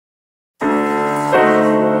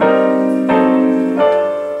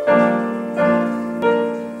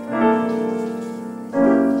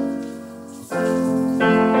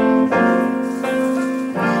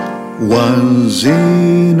Once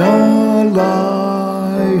in a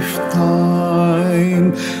lifetime,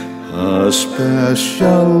 a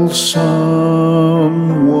special someone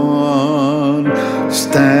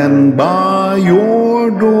stand by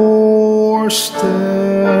your doorstep,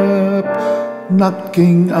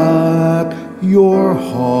 knocking at your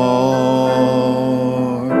heart.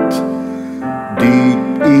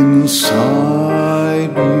 Deep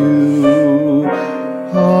inside you,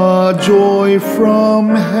 a joy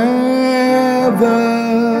from heaven.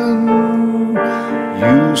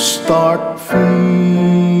 You start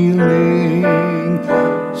feeling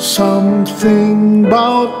something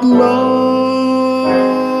about love.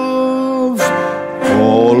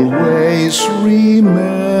 Always remember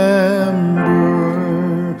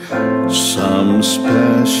some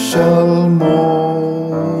special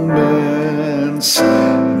moments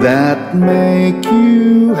that make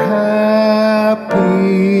you happy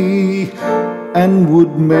and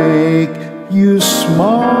would make you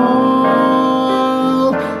smile.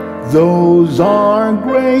 Those are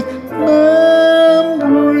great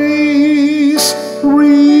memories.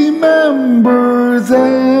 Remember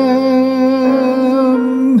them.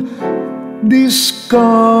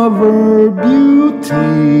 Discover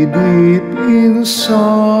beauty deep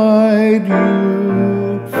inside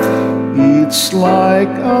you. It's like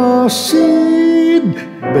a seedbed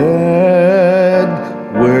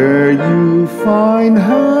where you find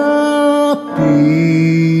happiness.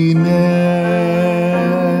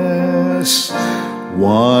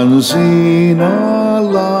 Once in a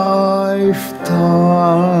lifetime,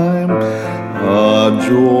 a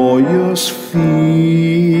joyous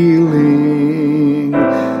feeling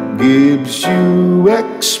gives you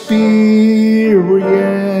experience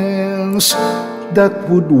that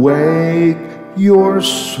would wake your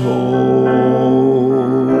soul.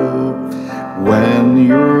 When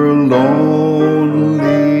you're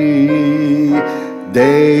lonely,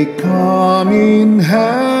 they come in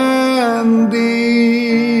handy.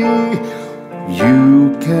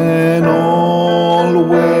 You can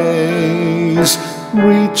always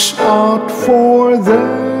reach out for them.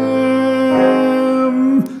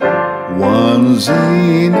 Once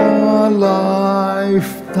in a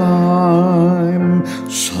lifetime,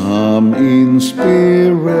 some inspiration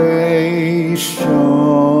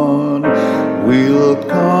will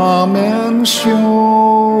come and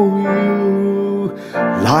show you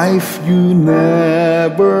life you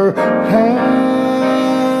never had.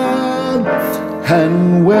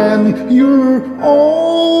 And when you're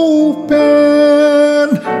open,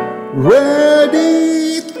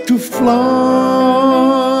 ready to fly,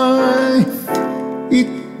 it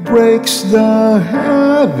breaks the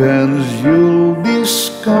heavens. You'll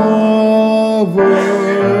discover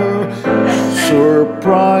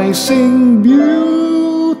surprising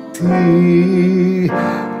beauty,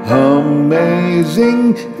 amazing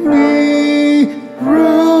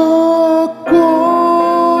miracles.